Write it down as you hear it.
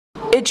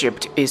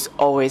Egypt is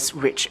always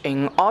rich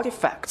in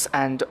artifacts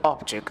and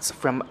objects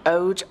from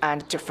old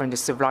and different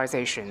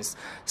civilizations,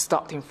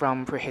 starting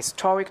from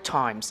prehistoric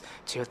times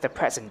to the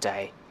present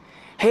day.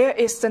 Here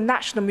is the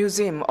National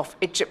Museum of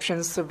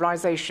Egyptian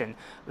Civilization,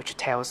 which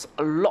tells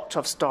a lot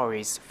of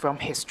stories from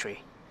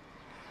history.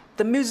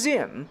 The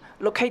museum,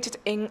 located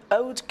in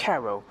Old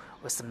Cairo,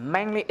 was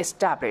mainly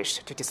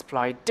established to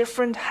display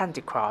different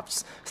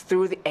handicrafts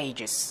through the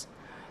ages.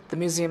 The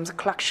museum's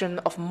collection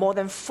of more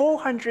than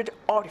 400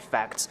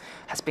 artifacts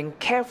has been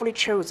carefully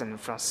chosen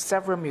from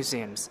several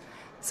museums,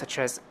 such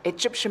as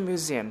Egyptian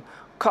Museum,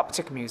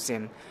 Coptic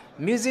Museum,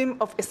 Museum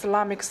of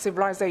Islamic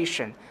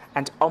Civilization,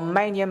 and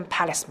Armenian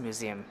Palace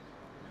Museum.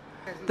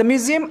 The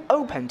museum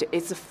opened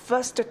its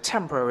first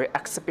temporary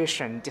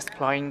exhibition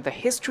displaying the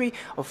history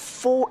of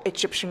 4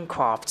 Egyptian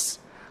crafts: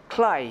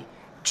 clay,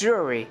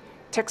 jewelry,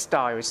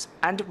 textiles,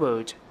 and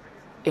wood,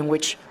 in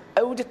which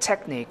old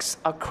techniques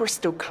are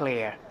crystal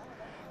clear.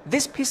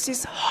 These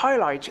pieces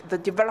highlight the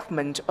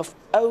development of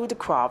old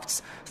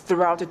crafts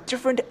throughout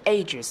different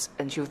ages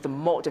until the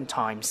modern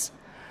times.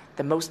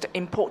 The most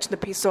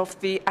important piece of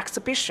the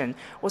exhibition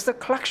was the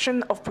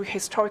collection of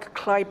prehistoric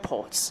clay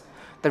pots,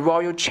 the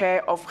royal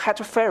chair of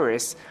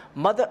Hattufaris,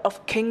 mother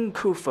of King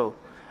Khufu,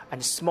 and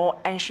a small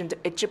ancient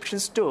Egyptian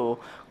stool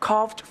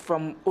carved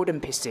from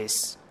wooden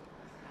pieces.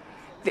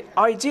 The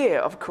idea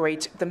of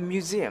creating the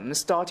museum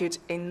started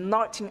in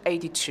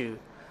 1982.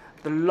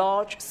 The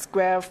large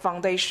square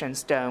foundation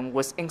stone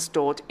was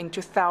installed in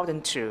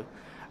 2002,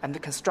 and the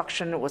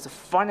construction was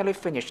finally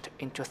finished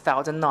in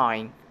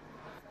 2009.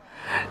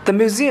 The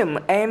museum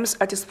aims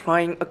at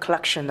displaying a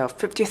collection of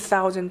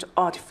 50,000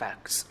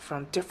 artifacts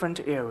from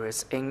different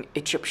eras in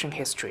Egyptian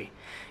history.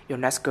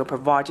 UNESCO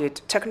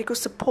provided technical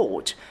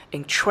support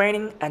in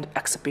training and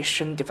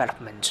exhibition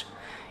development.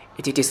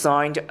 It is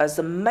designed as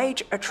a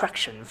major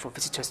attraction for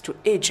visitors to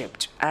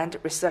Egypt and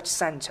research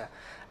center,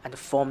 and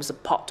forms a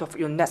part of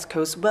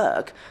UNESCO's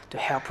work to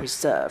help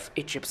preserve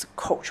Egypt's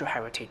cultural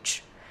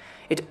heritage.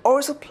 It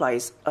also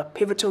plays a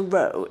pivotal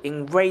role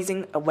in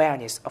raising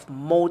awareness of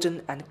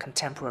modern and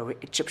contemporary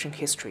Egyptian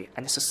history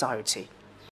and society.